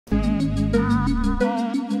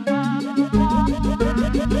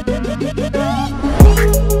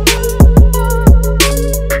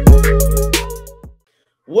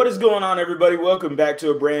going on, everybody? Welcome back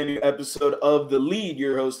to a brand new episode of The Lead.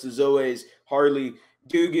 Your host, as always, Harley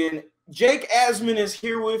Dugan. Jake Asman is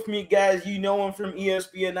here with me, guys. You know him from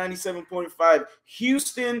ESPN 97.5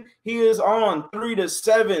 Houston. He is on 3 to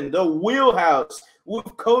 7, the Wheelhouse, with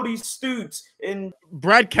Cody Stutes and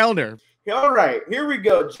Brad Kellner. All right, here we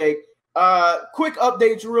go, Jake. Quick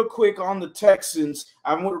updates real quick on the Texans.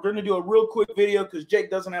 We're going to do a real quick video because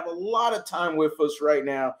Jake doesn't have a lot of time with us right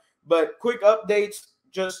now. But quick updates,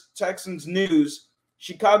 just Texans news.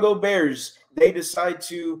 Chicago Bears, they decide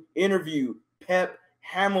to interview Pep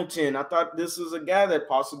Hamilton. I thought this was a guy that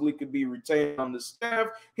possibly could be retained on the staff.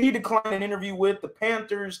 He declined an interview with the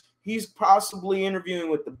Panthers. He's possibly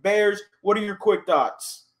interviewing with the Bears. What are your quick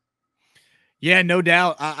thoughts? Yeah, no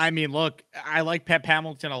doubt. I mean, look, I like Pep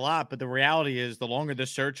Hamilton a lot, but the reality is the longer the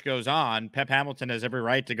search goes on, Pep Hamilton has every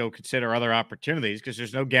right to go consider other opportunities because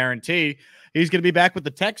there's no guarantee he's going to be back with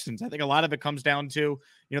the Texans. I think a lot of it comes down to,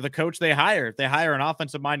 the coach they hire. If they hire an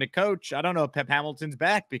offensive-minded coach, I don't know if Pep Hamilton's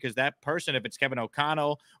back because that person, if it's Kevin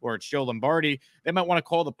O'Connell or it's Joe Lombardi, they might want to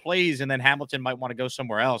call the plays, and then Hamilton might want to go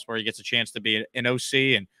somewhere else where he gets a chance to be an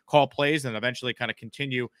OC and call plays and eventually kind of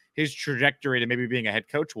continue his trajectory to maybe being a head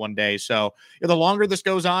coach one day. So the longer this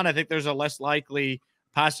goes on, I think there's a less likely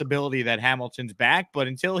possibility that Hamilton's back. But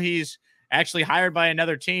until he's actually hired by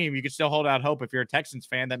another team, you can still hold out hope if you're a Texans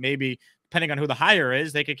fan that maybe, depending on who the hire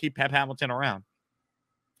is, they could keep Pep Hamilton around.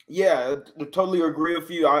 Yeah, I totally agree with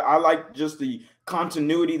you. I like just the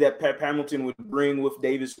continuity that Pep Hamilton would bring with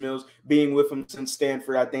Davis Mills, being with him since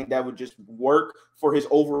Stanford. I think that would just work for his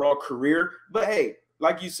overall career. But hey,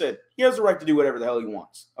 like you said, he has the right to do whatever the hell he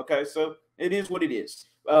wants. Okay, so it is what it is.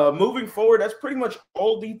 Moving forward, that's pretty much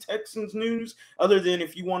all the Texans news, other than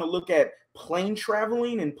if you want to look at plane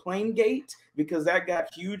traveling and plane gate, because that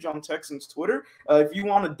got huge on Texans Twitter. If you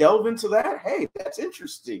want to delve into that, hey, that's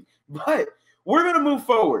interesting. But we're going to move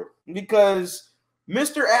forward because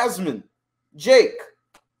Mr. Asman, Jake,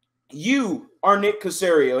 you are Nick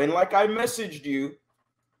Caserio. And like I messaged you,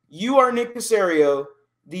 you are Nick Caserio.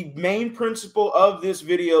 The main principle of this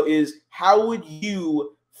video is how would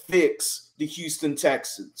you fix the Houston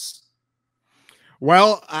Texans?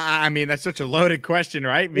 Well, I mean, that's such a loaded question,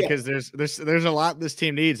 right? Because there's a lot this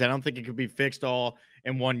team needs. I don't think it could be fixed all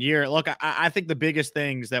in 1 year. Look, I think the biggest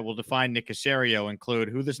things that will define Nick Caserio include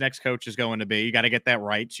who this next coach is going to be. You got to get that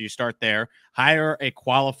right. So you start there. Hire a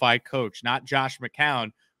qualified coach, not Josh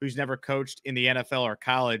McCown, who's never coached in the NFL or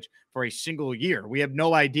college for a single year. We have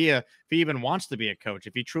no idea if he even wants to be a coach,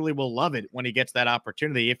 if he truly will love it when he gets that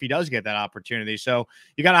opportunity, if he does get that opportunity. So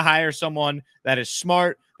you got to hire someone that is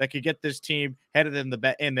smart, that could get this team headed in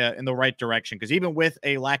the right direction. Because even with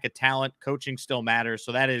a lack of talent, coaching still matters.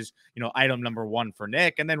 So that is, item number one for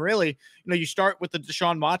Nick. And then really, you start with the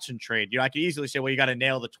Deshaun Watson trade. I could easily say, well, you got to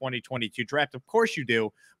nail the 2022 draft. Of course you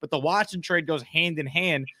do. But the Watson trade goes hand in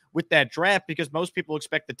hand with that draft because most people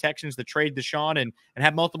expect the Texans to trade Deshaun and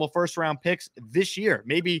have multiple first-round picks this year,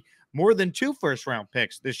 maybe more than 2 first-round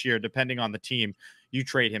picks this year, depending on the team you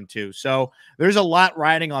trade him to. So there's a lot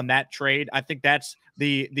riding on that trade. I think that's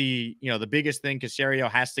the biggest thing Caserio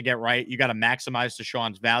has to get right. You got to maximize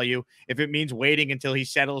Deshaun's value. If it means waiting until he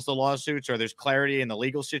settles the lawsuits or there's clarity in the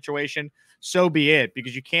legal situation, so be it,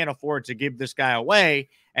 because you can't afford to give this guy away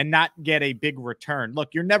and not get a big return.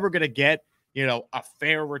 Look, you're never going to get a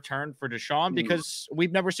fair return for Deshaun because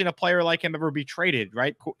we've never seen a player like him ever be traded,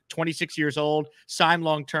 right? 26 years old, signed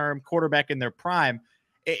long-term, quarterback in their prime.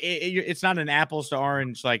 It's not an apples to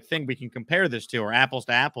orange thing we can compare this to, or apples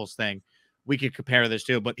to apples thing we could compare this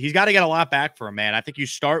to, but he's got to get a lot back for him, man. I think you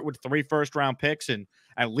start with 3 first-round picks and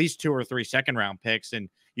at least 2 or 3 second-round picks, and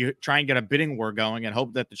you try and get a bidding war going and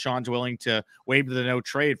hope that Deshaun's willing to waive the no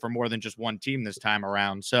trade for more than just one team this time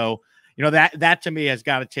around. So, that to me has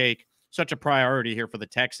got to take such a priority here for the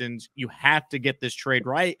Texans. You have to get this trade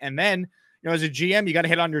right. And then, as a GM, you got to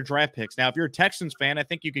hit on your draft picks. Now, if you're a Texans fan, I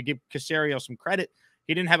think you could give Caserio some credit.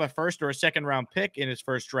 He didn't have a first or a second round pick in his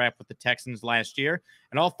first draft with the Texans last year.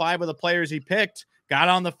 And all 5 of the players he picked got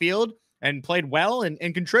on the field and played well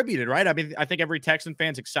and contributed, right? I mean, I think every Texan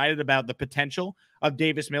fan's excited about the potential of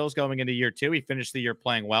Davis Mills going into year 2. He finished the year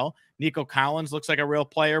playing well. Nico Collins looks like a real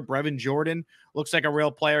player. Brevin Jordan looks like a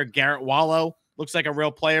real player. Garrett Wallow looks like a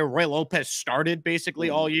real player. Roy Lopez started basically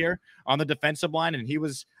all year on the defensive line, and he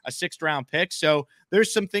was a 6th-round pick. So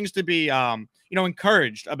there's some things to be,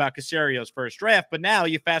 encouraged about Caserio's first draft. But now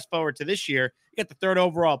you fast forward to this year, you get the 3rd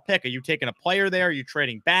overall pick. Are you taking a player there? Are you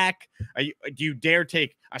trading back? Do you dare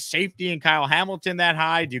take a safety in Kyle Hamilton that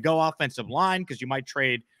high? Do you go offensive line because you might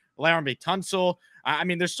trade Laramie Tunsil? I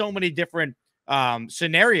mean, there's so many different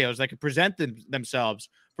scenarios that could present themselves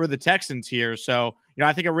for the Texans here. So,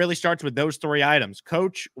 I think it really starts with those three items: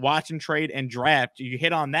 coach, watch and trade, and draft. You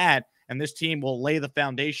hit on that, and this team will lay the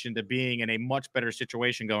foundation to being in a much better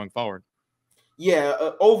situation going forward.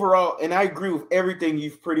 Yeah, overall, and I agree with everything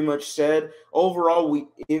you've pretty much said. Overall,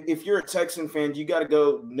 if you're a Texan fan, you got to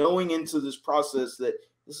go knowing into this process that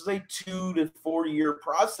this is a 2 to 4 year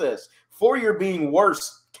process. 4 year being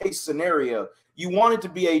worst case scenario. You want it to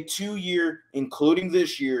be a 2 year, including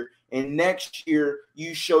this year, and next year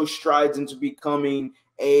you show strides into becoming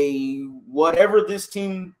a whatever this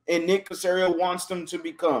team and Nick Caserio wants them to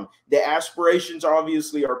become. The aspirations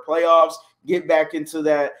obviously are playoffs, get back into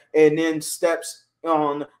that, and then steps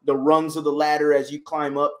on the rungs of the ladder as you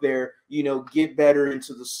climb up there, get better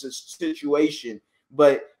into the situation.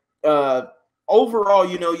 But overall,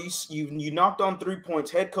 you knocked on 3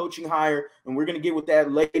 points, head coaching hire, and we're going to get with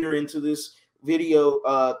that later into this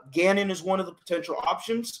video. Gannon is one of the potential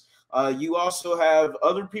options. You also have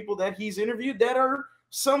other people that he's interviewed that are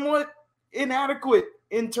somewhat inadequate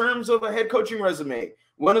in terms of a head coaching resume.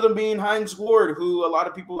 One of them being Hines Ward, who a lot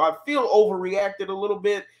of people, I feel, overreacted a little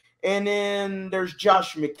bit. And then there's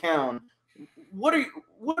Josh McCown. What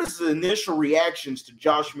is the initial reactions to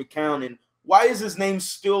Josh McCown, and why is his name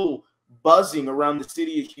still buzzing around the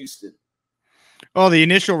city of Houston? Well, the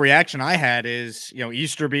initial reaction I had is,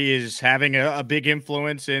 Easterby is having a big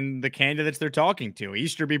influence in the candidates they're talking to.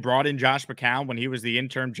 Easterby brought in Josh McCown when he was the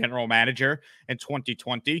interim general manager in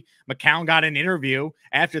 2020. McCown got an interview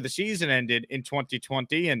after the season ended in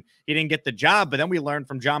 2020, and he didn't get the job. But then we learned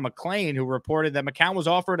from John McClain, who reported that McCown was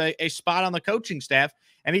offered a spot on the coaching staff,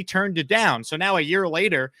 and he turned it down. So now a year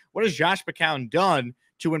later, what has Josh McCown done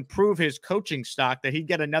to improve his coaching stock that he'd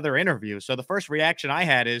get another interview? So the first reaction I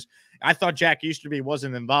had is, I thought Jack Easterby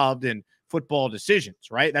wasn't involved in football decisions,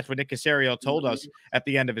 right? That's what Nick Caserio told us at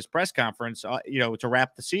the end of his press conference, to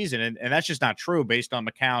wrap the season. And that's just not true based on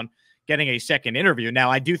McCown getting a second interview. Now,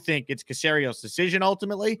 I do think it's Caserio's decision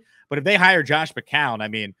ultimately, but if they hire Josh McCown, I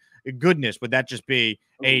mean, goodness, would that just be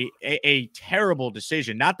a terrible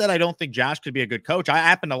decision? Not that I don't think Josh could be a good coach. I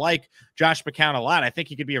happen to like Josh McCown a lot. I think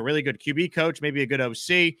he could be a really good QB coach, maybe a good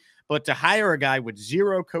OC. But to hire a guy with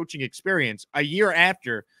zero coaching experience a year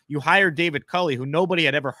after you hired David Culley, who nobody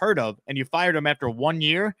had ever heard of, and you fired him after 1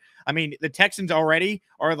 year, I mean, the Texans already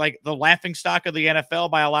are like the laughingstock of the NFL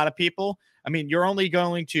by a lot of people. I mean, you're only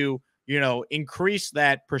going to, increase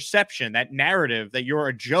that perception, that narrative that you're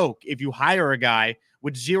a joke if you hire a guy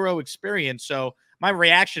with zero experience. So my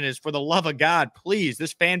reaction is, for the love of God, please,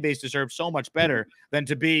 this fan base deserves so much better than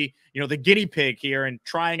to be, the guinea pig here and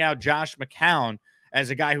trying out Josh McCown as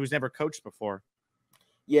a guy who's never coached before.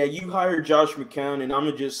 Yeah, you hired Josh McCown, and I'm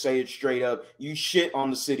going to just say it straight up. You shit on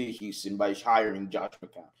the city of Houston by hiring Josh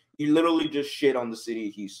McCown. You literally just shit on the city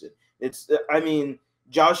of Houston.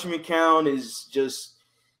 Josh McCown is just,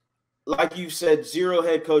 like you said, zero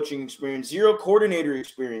head coaching experience, zero coordinator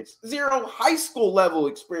experience, zero high school level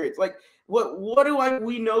experience. Like, what do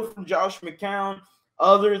we know from Josh McCown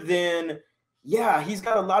other than, yeah, he's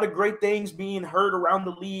got a lot of great things being heard around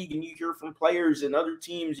the league, and you hear from players and other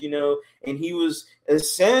teams, and he was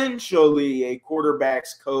essentially a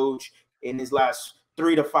quarterback's coach in his last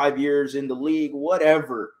 3 to 5 years in the league,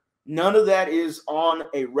 whatever. None of that is on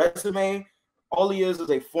a resume. All he is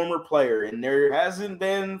a former player, and there hasn't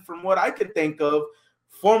been, from what I could think of,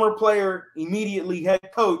 former player immediately head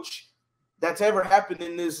coach that's ever happened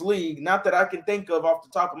in this league. Not that I can think of off the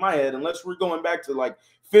top of my head, unless we're going back to like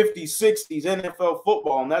 50s, 60s NFL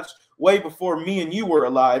football, and that's way before me and you were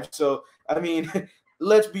alive. So, I mean,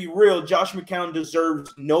 let's be real. Josh McCown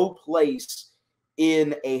deserves no place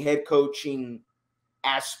in a head coaching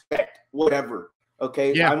aspect, whatever.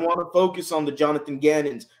 Okay, yeah. I want to focus on the Jonathan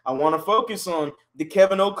Gannons. I want to focus on the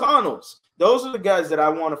Kevin O'Connells. Those are the guys that I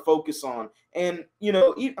want to focus on. And,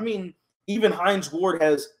 even Hines Ward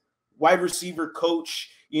has wide receiver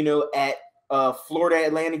coach, at Florida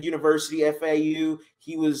Atlantic University, FAU.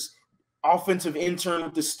 He was offensive intern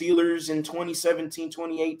with the Steelers in 2017,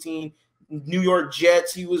 2018. New York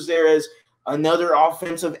Jets, he was there as another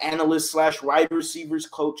offensive analyst / wide receivers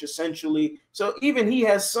coach, essentially. So even he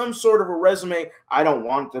has some sort of a resume. I don't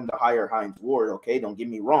want them to hire Hines Ward, okay? Don't get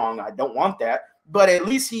me wrong. I don't want that. But at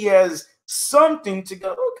least he has something to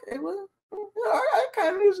go, okay, well, I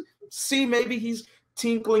kind of see maybe he's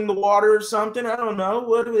tinkling the water or something. I don't know,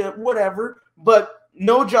 whatever. But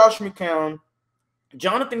no Josh McCown,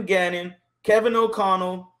 Jonathan Gannon, Kevin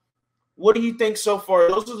O'Connell. What do you think so far?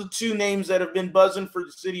 Those are the two names that have been buzzing for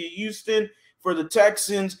the city of Houston. For the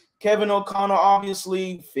Texans, Kevin O'Connell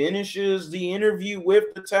obviously finishes the interview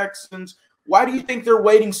with the Texans. Why do you think they're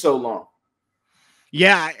waiting so long?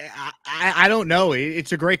 Yeah, I don't know.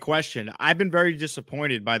 It's a great question. I've been very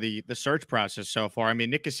disappointed by the search process so far. I mean,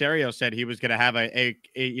 Nick Caserio said he was going to have a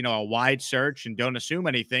wide search and don't assume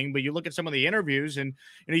anything. But you look at some of the interviews, and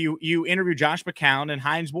you interview Josh McCown and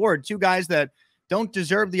Hines Ward, two guys that don't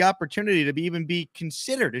deserve the opportunity to even be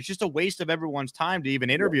considered. It's just a waste of everyone's time to even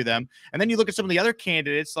interview them. And then you look at some of the other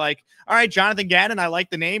candidates, like, all right, Jonathan Gannon, I like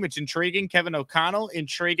the name. It's intriguing. Kevin O'Connell,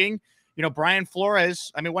 intriguing. Brian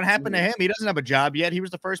Flores, I mean, what happened to him? He doesn't have a job yet. He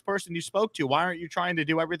was the first person you spoke to. Why aren't you trying to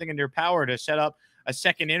do everything in your power to set up a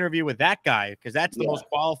second interview with that guy? Because that's the most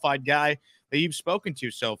qualified guy that you've spoken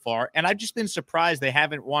to so far. And I've just been surprised they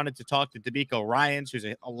haven't wanted to talk to D'Amico Ryans, who's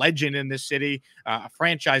a legend in this city, a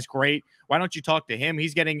franchise great. Why don't you talk to him?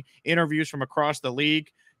 He's getting interviews from across the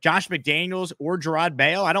league. Josh McDaniels or Gerard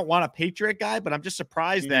Mayo. I don't want a Patriot guy, but I'm just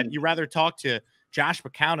surprised that you rather talk to Josh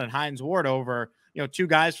McCown and Hines Ward over, two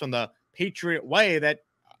guys from the Patriot way that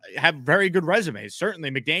have very good resumes.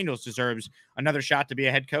 Certainly McDaniels deserves another shot to be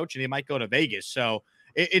a head coach, and he might go to Vegas. So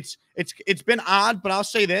it's been odd, but I'll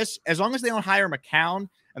say this: as long as they don't hire McCown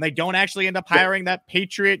and they don't actually end up hiring that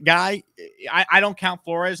Patriot guy, I don't count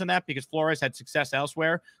Flores in that because Flores had success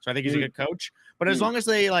elsewhere. So I think he's a good coach. But as long as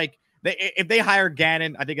if they hire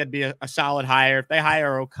Gannon, I think that'd be a solid hire. If they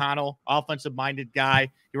hire O'Connell, offensive-minded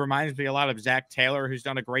guy, he reminds me a lot of Zach Taylor, who's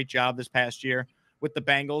done a great job this past year with the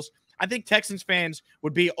Bengals. I think Texans fans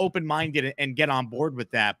would be open-minded and get on board with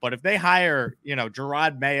that. But if they hire,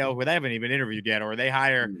 Gerard Mayo, who they haven't even interviewed yet, or they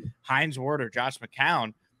hire Hines Ward or Josh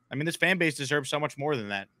McCown, I mean, this fan base deserves so much more than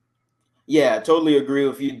that. Yeah, I totally agree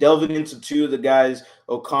with you. Delving into two of the guys,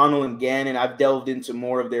 O'Connell and Gannon, I've delved into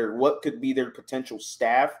more of what could be their potential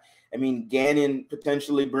staff. I mean, Gannon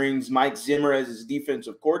potentially brings Mike Zimmer as his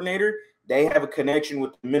defensive coordinator. They have a connection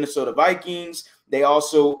with the Minnesota Vikings. He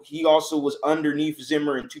also was underneath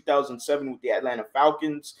Zimmer in 2007 with the Atlanta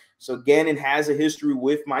Falcons. So Gannon has a history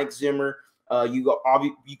with Mike Zimmer. You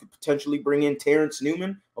could potentially bring in Terrence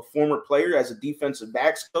Newman, a former player, as a defensive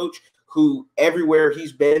backs coach, who everywhere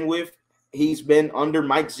he's been under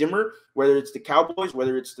Mike Zimmer, whether it's the Cowboys,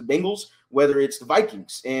 whether it's the Bengals, whether it's the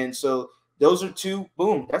Vikings. And so those are two,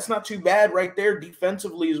 boom, that's not too bad right there.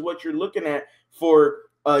 Defensively is what you're looking at for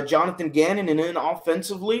Jonathan Gannon. And then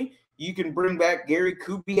offensively, you can bring back Gary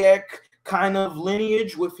Kubiak kind of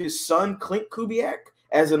lineage with his son, Clint Kubiak,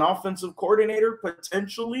 as an offensive coordinator,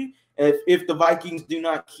 potentially, if the Vikings do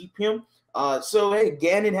not keep him. So, hey,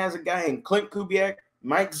 Gannon has a guy in Clint Kubiak,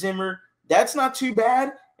 Mike Zimmer. That's not too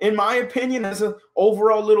bad, in my opinion, as an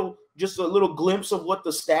overall little glimpse of what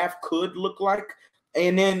the staff could look like.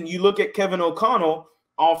 And then you look at Kevin O'Connell.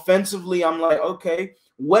 Offensively, I'm like, okay,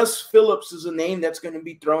 Wes Phillips is a name that's going to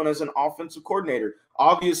be thrown as an offensive coordinator.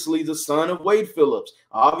 Obviously, the son of Wade Phillips.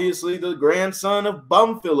 Obviously, the grandson of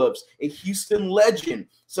Bum Phillips, a Houston legend.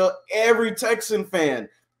 So every Texan fan,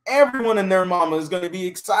 everyone and their mama is going to be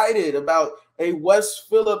excited about a Wes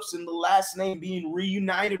Phillips and the last name being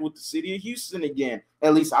reunited with the city of Houston again.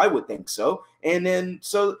 At least I would think so. And then,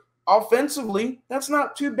 so offensively, that's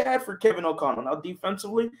not too bad for Kevin O'Connell. Now,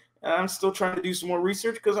 defensively, I'm still trying to do some more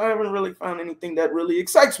research because I haven't really found anything that really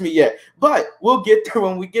excites me yet. But we'll get there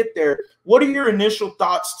when we get there. What are your initial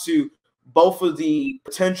thoughts to both of the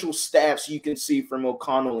potential staffs you can see from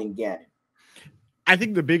O'Connell and Gannon? I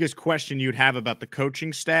think the biggest question you'd have about the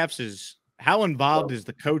coaching staffs is how involved is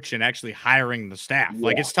the coach in actually hiring the staff?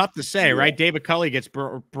 Like, it's tough to say, right? David Culley gets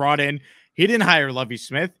brought in. He didn't hire Lovie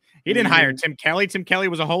Smith. He didn't hire Tim Kelly. Tim Kelly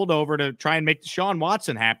was a holdover to try and make Deshaun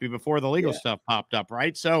Watson happy before the legal stuff popped up,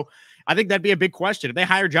 right? So I think that'd be a big question. If they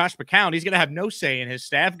hire Josh McCown, he's going to have no say in his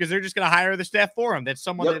staff because they're just going to hire the staff for him. That's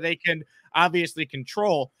someone that they can obviously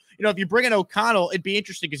control. If you bring in O'Connell, it'd be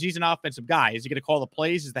interesting because he's an offensive guy. Is he going to call the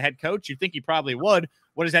plays as the head coach? You'd think he probably would.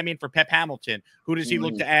 What does that mean for Pep Hamilton? Who does he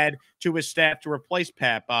look to add to his staff to replace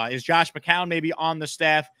Pep? Is Josh McCown maybe on the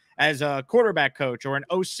staff as a quarterback coach or an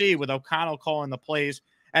OC with O'Connell calling the plays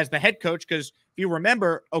as the head coach? Because if you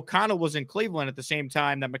remember, O'Connell was in Cleveland at the same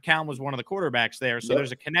time that McCown was one of the quarterbacks there. So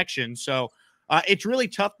there's a connection. So it's really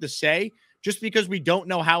tough to say just because we don't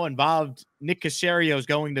know how involved Nick Caserio is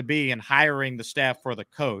going to be in hiring the staff for the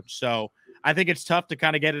coach. So I think it's tough to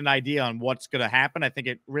kind of get an idea on what's going to happen. I think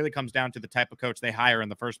it really comes down to the type of coach they hire in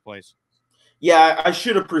the first place. Yeah, I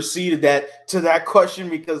should have preceded to that question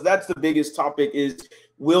because that's the biggest topic is,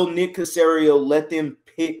 will Nick Caserio let them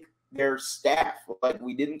pick their staff? Like,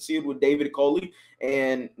 we didn't see it with David Culley,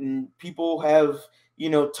 and people have,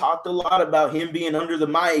 talked a lot about him being under the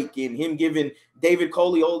mic and him giving David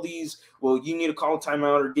Culley all these, well, you need to call a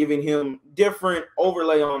timeout, or giving him different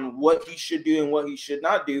overlay on what he should do and what he should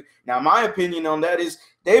not do. Now, my opinion on that is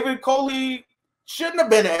David Culley Shouldn't have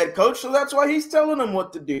been a head coach, so that's why he's telling them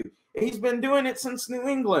what to do. He's been doing it since New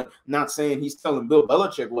England. Not saying he's telling Bill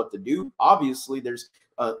Belichick what to do. Obviously, there's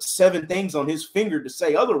 7 things on his finger to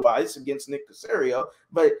say otherwise against Nick Caserio.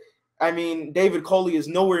 But, I mean, David Culley is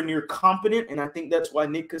nowhere near competent, and I think that's why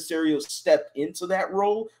Nick Caserio stepped into that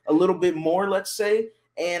role a little bit more, let's say.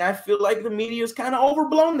 And I feel like the media's kind of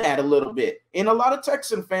overblown that a little bit, and a lot of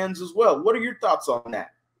Texan fans as well. What are your thoughts on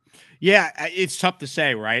that? Yeah, it's tough to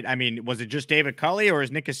say, right? I mean, was it just David Culley or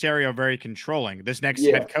is Nick Caserio very controlling? This next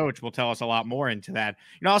head coach will tell us a lot more into that.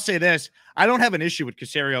 I'll say this. I don't have an issue with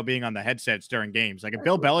Caserio being on the headsets during games. Like if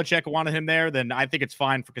Bill Belichick wanted him there, then I think it's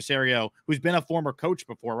fine for Caserio, who's been a former coach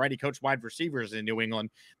before, right? He coached wide receivers in New England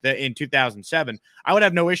in 2007. I would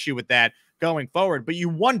have no issue with that going forward. But you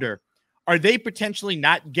wonder, are they potentially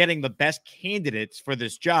not getting the best candidates for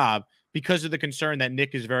this job because of the concern that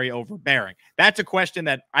Nick is very overbearing? That's a question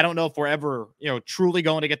that I don't know if we're ever, truly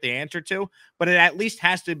going to get the answer to, but it at least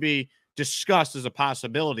has to be discussed as a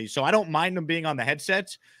possibility. So I don't mind them being on the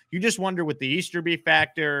headsets. You just wonder with the Easterby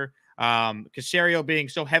factor, Caserio being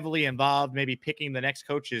so heavily involved, maybe picking the next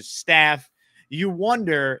coach's staff. You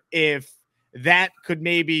wonder if that could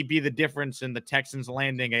maybe be the difference in the Texans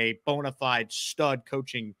landing a bona fide stud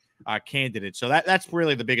coaching candidate. So that's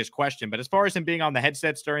really the biggest question. But as far as him being on the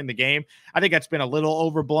headsets during the game, I think that's been a little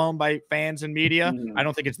overblown by fans and media. I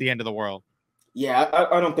don't think it's the end of the world. Yeah,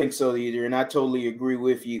 I don't think so either, and I totally agree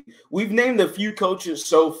with you. We've named a few coaches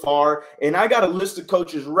so far, and I got a list of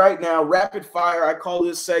coaches right now, rapid fire. I call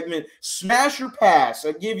this segment Smash or Pass.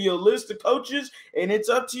 I give you a list of coaches, and it's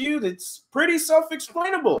up to you. It's pretty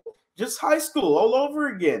self-explainable. Just high school all over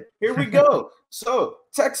again. Here we go. So,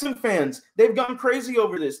 Texan fans, they've gone crazy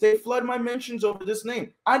over this. They flood my mentions over this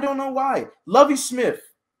name. I don't know why. Lovie Smith.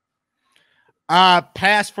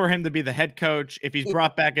 Pass for him to be the head coach. If he's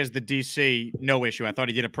brought back as the DC, no issue. I thought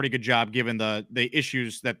he did a pretty good job given the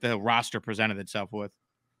issues that the roster presented itself with.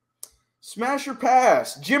 Smash or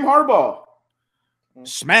pass? Jim Harbaugh.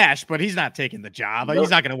 Smash, but he's not taking the job. Nope. He's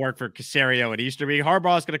not going to work for Caserio at Easterby.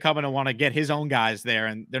 Harbaugh's going to come in and want to get his own guys there,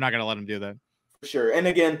 and they're not going to let him do that. For sure. And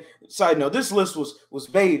again, side note, this list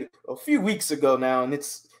was made a few weeks ago now, and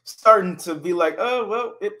it's starting to be like, oh,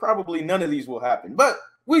 well, it probably none of these will happen. But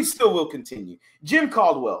we still will continue. Jim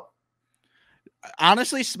Caldwell.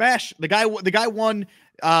 Honestly, smash. The guy won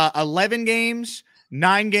 11 games,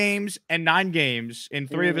 9 games, and 9 games in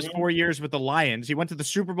 3 of his 4 years with the Lions. He went to the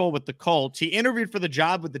Super Bowl with the Colts. He interviewed for the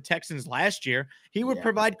job with the Texans last year. He would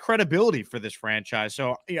provide credibility for this franchise.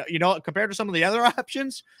 So, compared to some of the other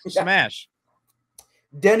options, smash.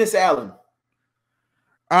 Dennis Allen.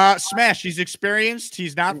 Smash. He's experienced.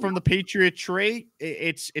 He's not from the Patriot tree.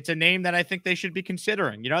 It's a name that I think they should be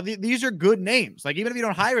considering. These are good names. Like, even if you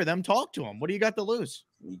don't hire them, talk to them. What do you got to lose?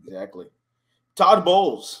 Exactly. Todd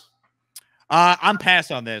Bowles. I'm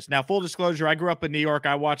pass on this. Now, full disclosure, I grew up in New York.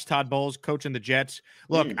 I watched Todd Bowles coaching the Jets.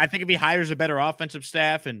 Look, I think if he hires a better offensive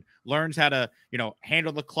staff and learns how to,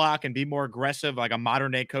 handle the clock and be more aggressive like a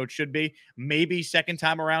modern day coach should be, maybe second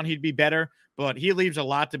time around he'd be better. But he leaves a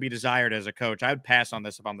lot to be desired as a coach. I would pass on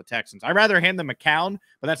this if I'm the Texans. I'd rather hand them McCown,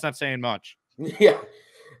 but that's not saying much. Yeah.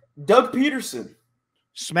 Doug Peterson.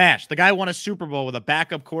 Smash. The guy won a Super Bowl with a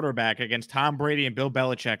backup quarterback against Tom Brady and Bill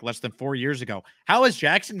Belichick less than 4 years ago. How has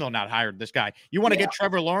Jacksonville not hired this guy? You want to get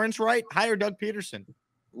Trevor Lawrence right? Hire Doug Peterson.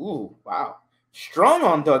 Ooh, wow. Strong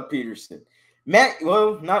on Doug Peterson. No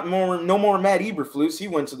more Matt Eberflus. He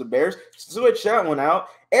went to the Bears. Switch that one out.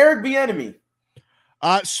 Eric Bieniemy.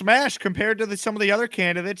 Smash compared to some of the other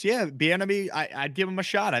candidates. Yeah, Bieniemy, I'd give him a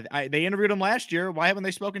shot. They interviewed him last year. Why haven't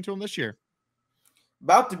they spoken to him this year?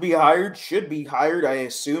 About to be hired, should be hired, I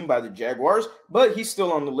assume, by the Jaguars, but he's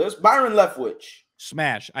still on the list. Byron Leftwich.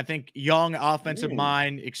 Smash. I think young offensive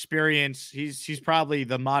mind, experience. He's probably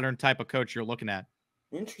the modern type of coach you're looking at.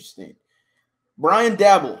 Interesting. Brian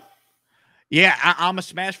Dabble. Yeah, I'm a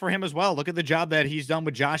smash for him as well. Look at the job that he's done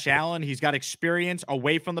with Josh Allen. He's got experience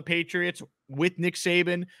away from the Patriots with Nick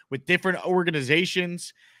Saban, with different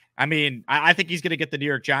organizations. I mean, I think he's going to get the New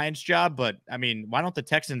York Giants job, but, I mean, why don't the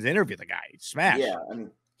Texans interview the guy? Smash. Yeah, I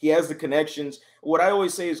mean, he has the connections. What I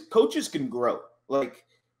always say is coaches can grow. Like,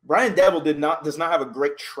 Brian Dabble does not have a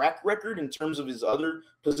great track record in terms of his other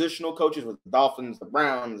positional coaches with the Dolphins, the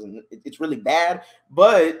Browns, and it's really bad.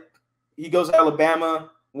 But he goes to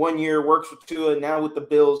Alabama 1 year, works with Tua, now with the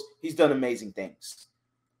Bills. He's done amazing things.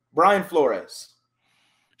 Brian Flores.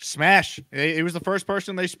 Smash. It was the first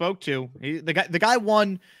person they spoke to. The guy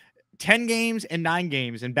won 10 games and 9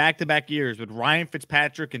 games in back-to-back years with Ryan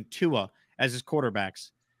Fitzpatrick and Tua as his quarterbacks.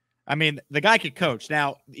 I mean, the guy could coach.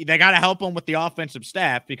 Now, they got to help him with the offensive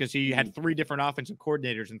staff because he had 3 different offensive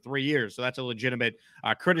coordinators in 3 years. So that's a legitimate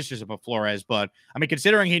criticism of Flores. But, I mean,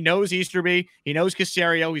 considering he knows Easterby, he knows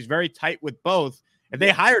Caserio, he's very tight with both. If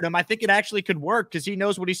they hired him, I think it actually could work because he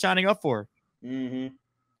knows what he's signing up for.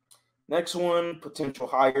 Next one, potential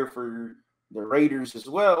hire for the Raiders as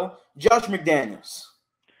well, Josh McDaniels.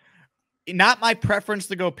 Not my preference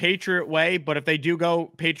to go Patriot way, but if they do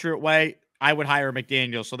go Patriot way, I would hire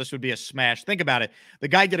McDaniel, so this would be a smash. Think about it. The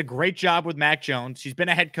guy did a great job with Mac Jones. He's been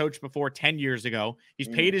a head coach before 10 years ago. He's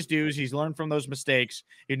paid his dues. He's learned from those mistakes.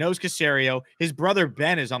 He knows Caserio. His brother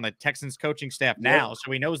Ben is on the Texans coaching staff now,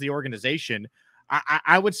 so he knows the organization.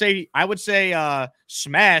 I would say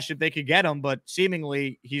smash if they could get him, but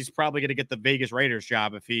seemingly he's probably going to get the Vegas Raiders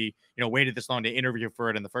job if he waited this long to interview for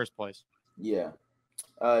it in the first place. Yeah.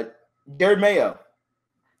 Jared Mayo.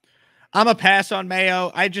 I'm a pass on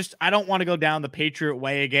Mayo. I don't want to go down the Patriot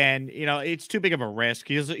way again. It's too big of a risk.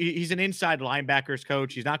 He's an inside linebackers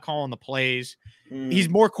coach. He's not calling the plays. He's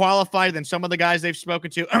more qualified than some of the guys they've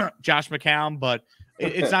spoken to, Josh McCown, but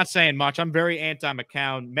it's not saying much. I'm very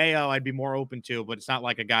anti-McCown. Mayo I'd be more open to, but it's not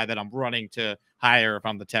like a guy that I'm running to hire if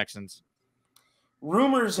I'm the Texans.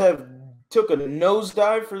 Rumors have took a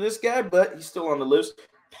nosedive for this guy, but he's still on the list.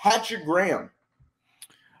 Patrick Graham.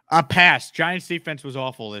 Pass. Giants defense was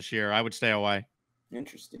awful this year. I would stay away.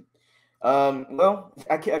 Interesting. Well,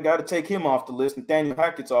 I got to take him off the list. Nathaniel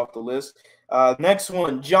Hackett's off the list. Next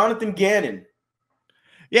one, Jonathan Gannon.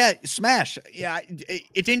 Yeah, smash. Yeah,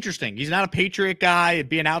 it's interesting. He's not a Patriot guy. It'd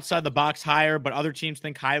be an outside-the-box hire, but other teams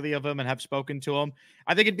think highly of him and have spoken to him.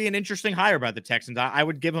 I think it'd be an interesting hire by the Texans. I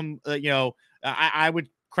would give him, I would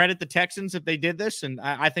credit the Texans if they did this, and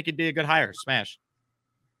I think it'd be a good hire. Smash.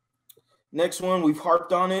 Next one, we've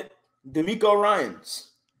harped on it. DeMeco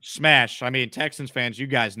Ryans. Smash. I mean, Texans fans, you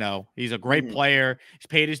guys know. He's a great player. He's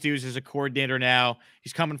paid his dues as a coordinator now.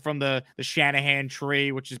 He's coming from the Shanahan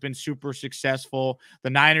tree, which has been super successful. The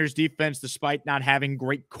Niners defense, despite not having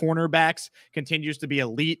great cornerbacks, continues to be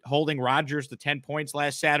elite, holding Rodgers to 10 points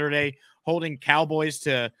last Saturday, holding Cowboys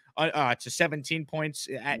to 17 points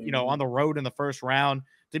on the road in the first round.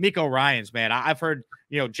 DeMeco Ryans, man, I've heard,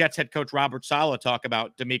 Jets head coach Robert Saleh talk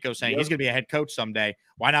about DeMeco saying he's going to be a head coach someday.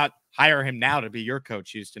 Why not hire him now to be your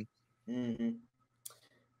coach, Houston?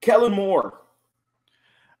 Kellen Moore.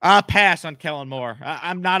 Pass on Kellen Moore.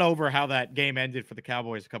 I'm not over how that game ended for the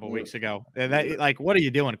Cowboys a couple weeks ago. What are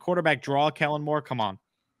you doing? Quarterback draw, Kellen Moore? Come on.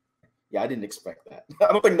 Yeah, I didn't expect that.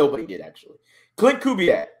 I don't think nobody did, actually. Clint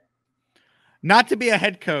Kubiak. Not to be a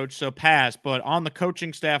head coach, so pass, but on the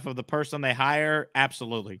coaching staff of the person they hire,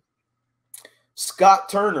 absolutely. Scott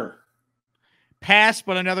Turner. Pass,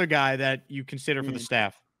 but another guy that you consider for the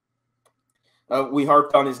staff. We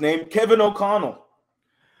harped on his name. Kevin O'Connell.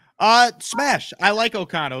 Smash. I like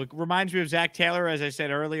O'Connell. It reminds me of Zach Taylor, as I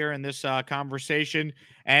said earlier in this conversation.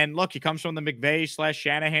 And look, he comes from the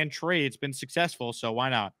McVay/Shanahan tree. It's been successful, so why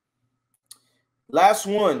not? Last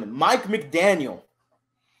one, Mike McDaniel.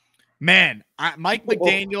 Man, Mike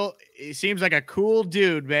McDaniel, he seems like a cool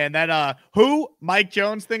dude, man. That Mike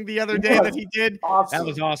Jones thing the other day that he did, that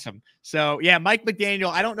was awesome. So, yeah, Mike McDaniel,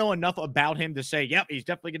 I don't know enough about him to say, yep, he's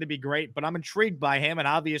definitely going to be great, but I'm intrigued by him, and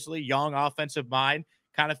obviously young offensive mind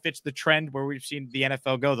kind of fits the trend where we've seen the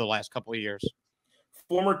NFL go the last couple of years.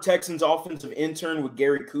 Former Texans offensive intern with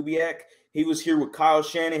Gary Kubiak. He was here with Kyle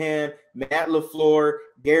Shanahan, Matt LaFleur,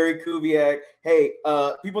 Gary Kubiak. Hey,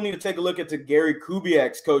 people need to take a look at the Gary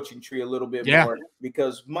Kubiak's coaching tree a little bit more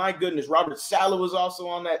because, my goodness, Robert Saleh was also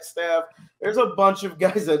on that staff. There's a bunch of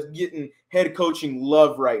guys that's getting head coaching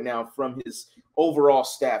love right now from his overall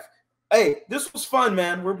staff. Hey, this was fun,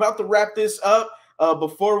 man. We're about to wrap this up.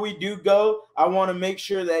 Before we do go, I want to make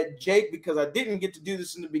sure that Jake, because I didn't get to do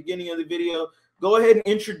this in the beginning of the video, go ahead and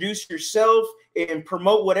introduce yourself and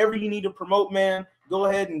promote whatever you need to promote, man. Go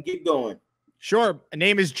ahead and get going. Sure. My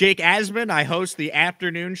name is Jake Asman. I host the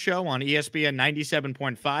afternoon show on ESPN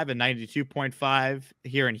 97.5 and 92.5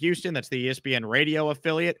 here in Houston. That's the ESPN radio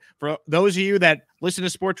affiliate. For those of you that listen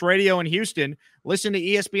to sports radio in Houston, listen to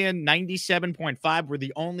ESPN 97.5. We're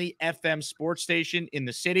the only FM sports station in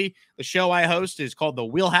the city. The show I host is called The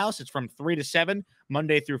Wheelhouse. It's from 3 to 7,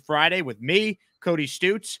 Monday through Friday, with me, Cody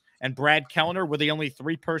Stutz, and Brad Kellner. We're the only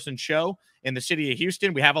 3-person show in the city of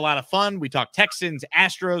Houston. We have a lot of fun. We talk Texans,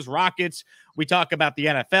 Astros, Rockets. We talk about the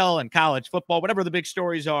NFL and college football, whatever the big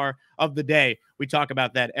stories are of the day. We talk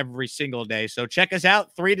about that every single day. So check us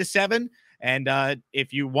out, 3 to 7. And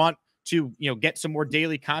if you want to, get some more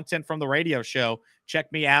daily content from the radio show,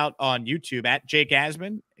 check me out on YouTube at Jake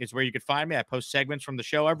Asman is where you can find me. I post segments from the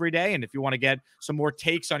show every day. And if you want to get some more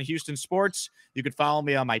takes on Houston sports, you can follow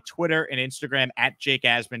me on my Twitter and Instagram at Jake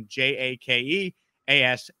Asman, JakeAsman.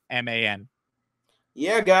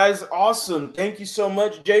 Yeah, guys, awesome. Thank you so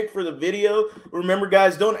much, Jake, for the video. Remember,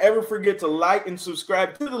 guys, don't ever forget to like and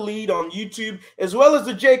subscribe to The Lead on YouTube, as well as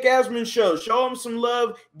the Jake Asman Show. Show him some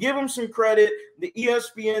love. Give him some credit. The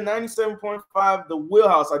ESPN 97.5, The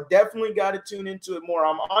Wheelhouse. I definitely got to tune into it more.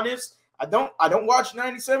 I'm honest. I don't watch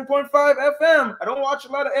 97.5 FM. I don't watch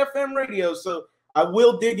a lot of FM radio, so I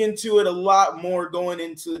will dig into it a lot more going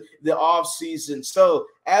into the off season. So,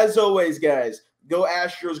 as always, guys, go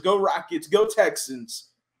Astros, go Rockets, go Texans.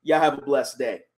 Y'all have a blessed day.